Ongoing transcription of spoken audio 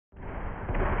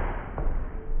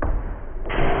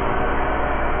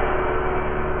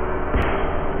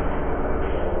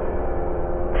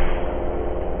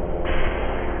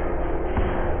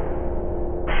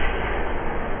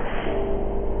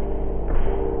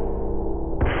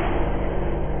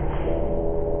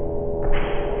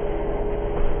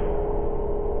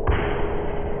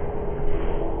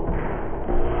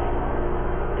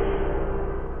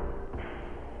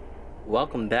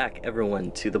welcome back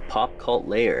everyone to the Pop Cult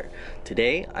Lair.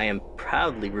 Today I am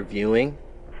proudly reviewing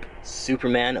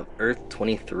Superman of Earth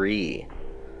 23.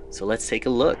 So let's take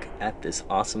a look at this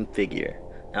awesome figure.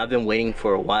 Now, I've been waiting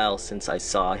for a while since I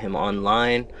saw him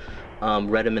online,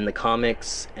 read him in the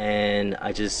comics, and I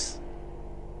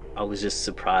was just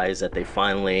surprised that they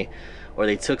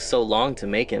took so long to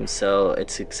make him. So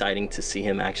it's exciting to see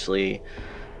him actually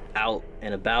out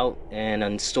and about and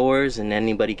on stores, and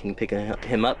anybody can pick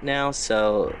him up now.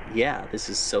 So yeah, this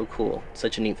is so cool.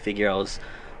 Such a neat figure. I was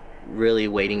really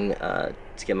waiting to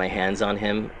get my hands on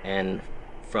him, and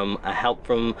from a help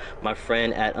from my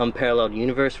friend at Unparalleled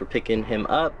Universe for picking him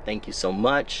up. Thank you so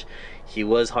much. He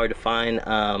was hard to find,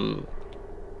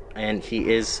 and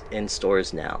he is in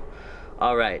stores now.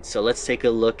 Alright, so let's take a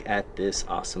look at this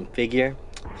awesome figure.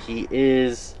 He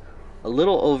is a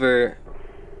little over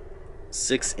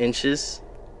 6 inches,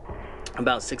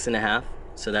 about 6.5,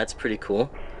 so that's pretty cool.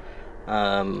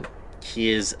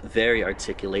 He is very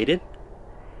articulated.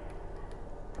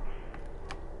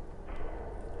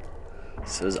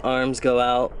 So his arms go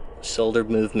out, shoulder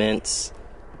movements,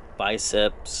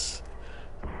 biceps,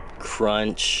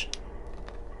 crunch,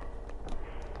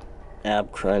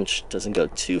 ab crunch, doesn't go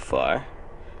too far.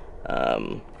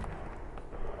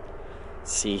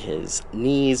 See his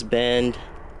knees bend,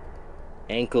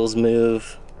 ankles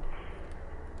move,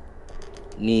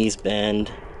 knees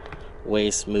bend,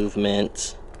 waist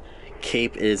movement.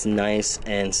 Cape is nice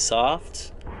and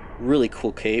soft. Really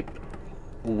cool cape.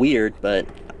 Weird, but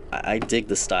I dig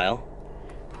the style.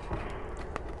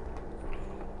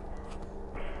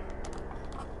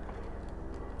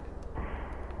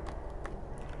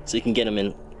 So you can get him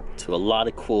into a lot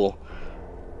of cool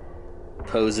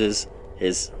poses.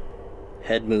 His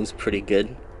head moves pretty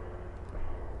good.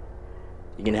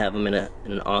 You can have him in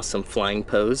an awesome flying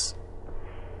pose.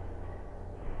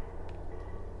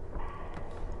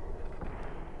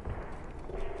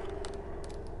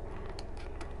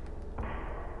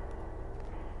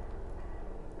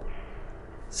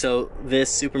 So this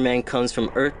Superman comes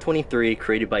from Earth 23,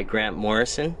 created by Grant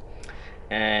Morrison,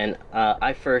 and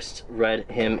I first read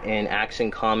him in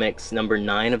Action Comics number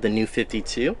 9 of the New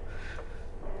 52.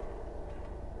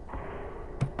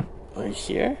 Right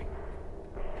here.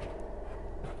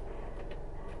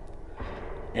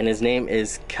 And his name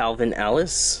is Calvin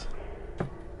Ellis.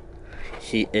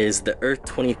 He is the Earth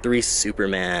 23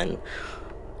 Superman.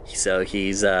 So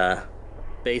he's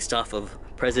based off of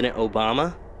President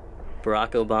Obama,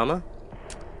 Barack Obama,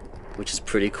 which is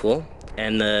pretty cool.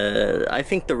 And I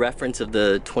think the reference of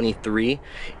the 23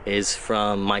 is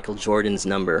from Michael Jordan's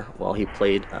number while he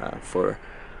played for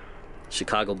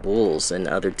Chicago Bulls and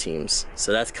other teams.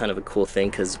 So that's kind of a cool thing,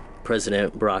 because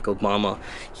President Barack Obama,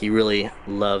 he really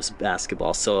loves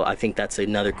basketball. So I think that's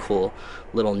another cool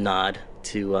little nod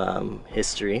to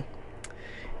history.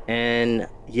 And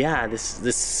yeah,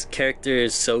 this character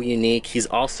is so unique. He's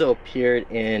also appeared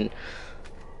in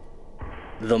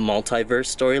the Multiverse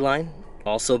storyline,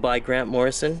 also by Grant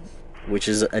Morrison, which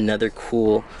is another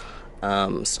cool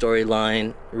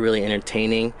storyline, really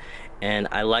entertaining. And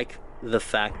I like the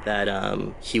fact that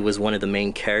he was one of the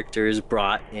main characters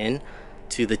brought in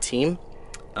to the team.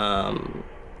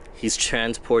 He's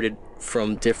transported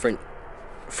from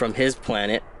his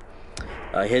planet,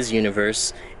 his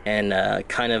universe, and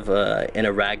kind of in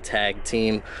a ragtag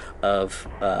team of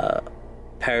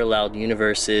parallel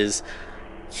universes,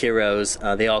 heroes.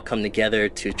 They all come together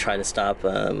to try to stop,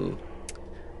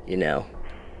 you know,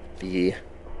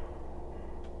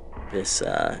 this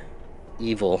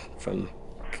evil from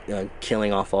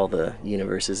killing off all the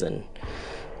universes and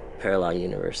parallel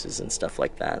universes and stuff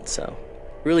like that. So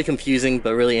really confusing,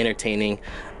 but really entertaining.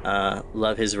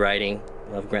 Love his writing.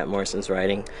 Love Grant Morrison's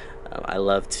writing. I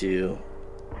love to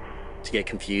get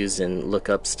confused and look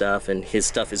up stuff, and his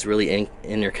stuff is really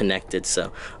interconnected,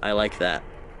 so I like that.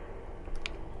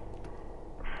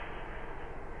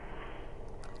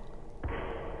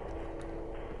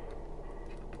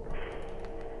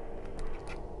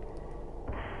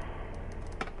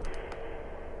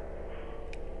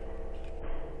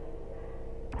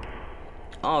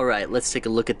 Alright, let's take a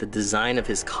look at the design of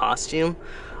his costume.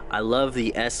 I love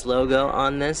the S logo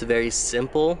on this. Very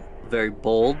simple, very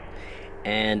bold,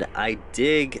 and I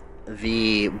dig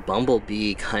the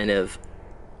bumblebee kind of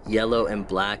yellow and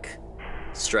black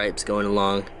stripes going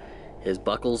along his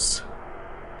buckles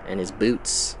and his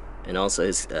boots, and also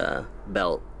his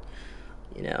belt.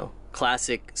 You know,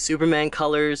 classic Superman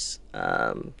colors,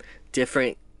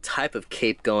 different type of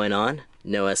cape going on.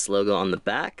 No S logo on the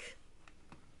back.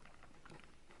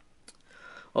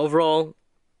 Overall,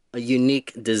 a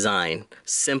unique design.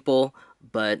 Simple,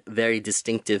 but very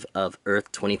distinctive of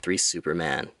Earth 23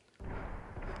 Superman.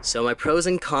 So my pros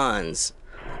and cons.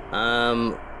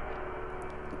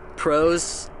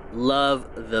 Pros,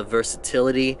 love the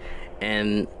versatility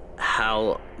and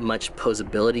how much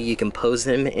posability you can pose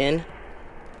him in.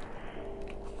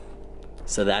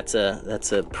 So that's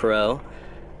a pro.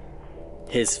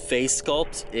 His face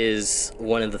sculpt is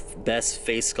one of the best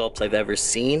face sculpts I've ever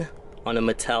seen on a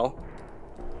Mattel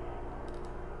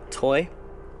toy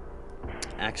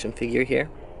action figure here.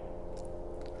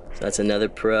 So that's another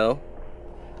pro.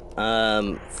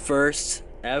 First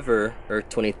ever Earth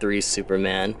 23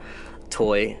 Superman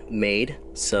toy made,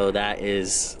 so that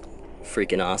is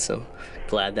freaking awesome.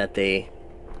 Glad that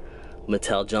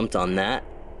Mattel jumped on that.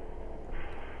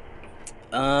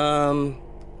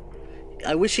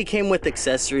 I wish he came with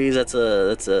accessories. That's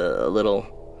a little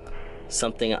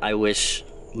something I wish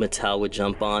Mattel would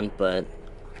jump on, but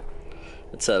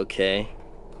it's okay.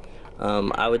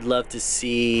 I would love to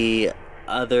see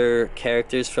other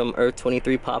characters from Earth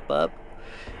 23 pop up,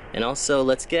 and also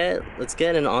let's get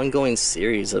an ongoing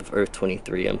series of Earth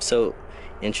 23. I'm so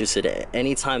interested.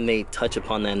 Anytime they touch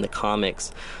upon that in the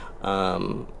comics,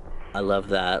 I love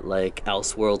that. Like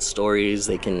Elseworld stories,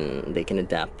 they can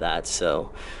adapt that,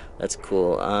 so that's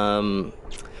cool.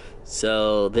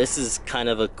 So this is kind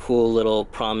of a cool little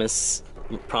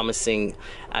promising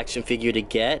action figure to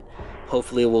get.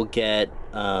 Hopefully we'll get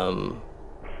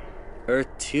Earth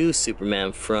 2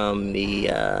 Superman from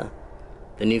the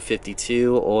New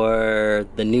 52, or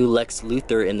the new Lex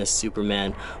Luthor in the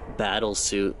Superman battle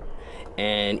suit,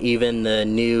 and even the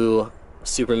new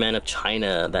Superman of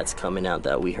China that's coming out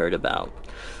that we heard about.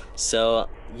 So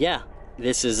yeah,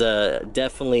 this is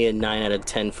definitely a 9 out of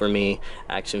 10 for me.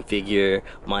 Action figure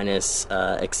minus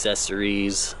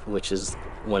accessories, which is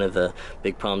one of the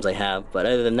big problems I have. But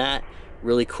other than that,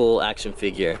 really cool action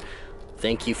figure.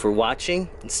 Thank you for watching,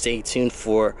 and stay tuned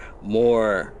for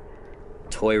more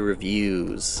toy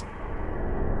reviews.